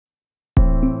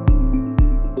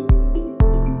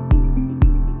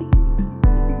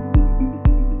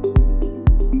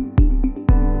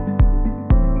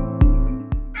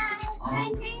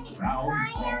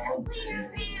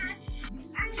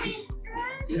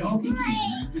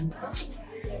Just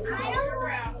like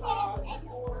everyone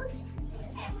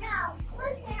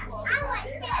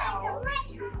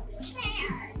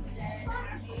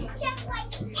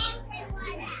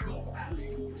else.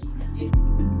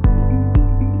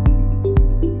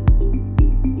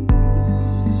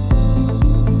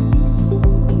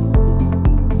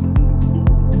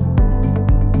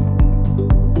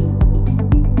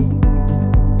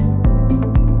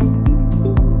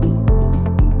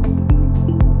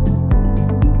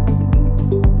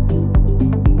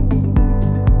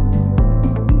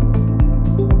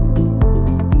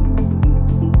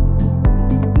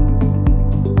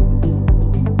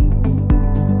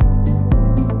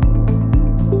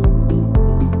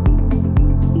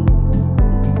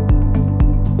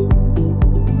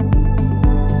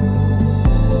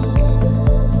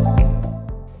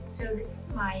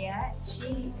 Mayah.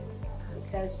 She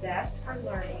does best for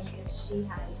learning if she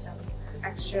has some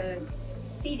extra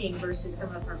seating versus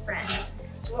some of her friends.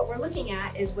 So what we're looking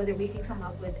at is whether we can come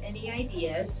up with any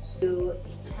ideas to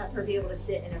have her be able to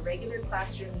sit in a regular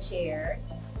classroom chair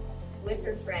with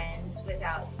her friends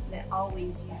without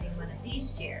always using one of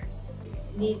these chairs.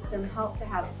 Needs some help to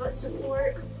have foot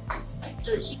support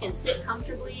so that she can sit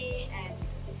comfortably and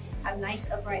have a nice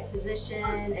upright position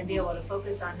and be able to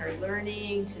focus on her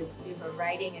learning, to do her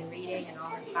writing and reading and all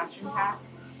her classroom tasks.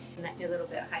 And a little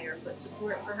bit higher foot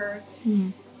support for her.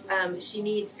 She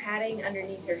needs padding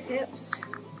underneath her hips,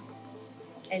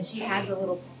 and she has a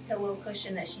little pillow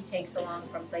cushion that she takes along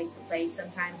from place to place.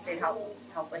 Sometimes they help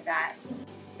with that.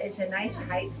 It's a nice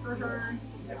height for her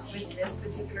with this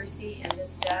particular seat and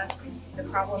this desk. The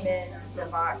problem is the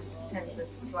box tends to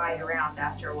slide around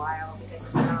after a while because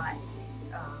it's not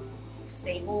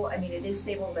stable. I mean, it is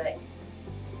stable, but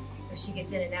if she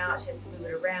gets in and out, she has to move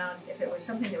it around. If it was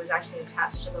something that was actually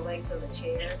attached to the legs of the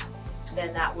chair,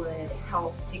 then that would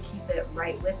help to keep it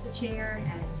right with the chair,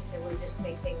 and it would just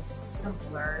make things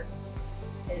simpler.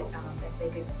 If they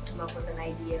could come up with an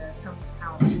idea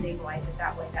somehow to stabilize it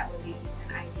that way, that would be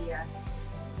an idea.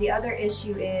 The other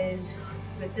issue is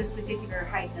with this particular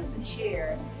height of the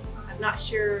chair, I'm not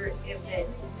sure if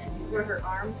where her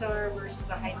arms are versus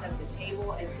the height of the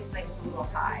table, it seems like it's a little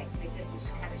high. Like this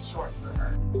is kind of short for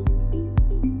her.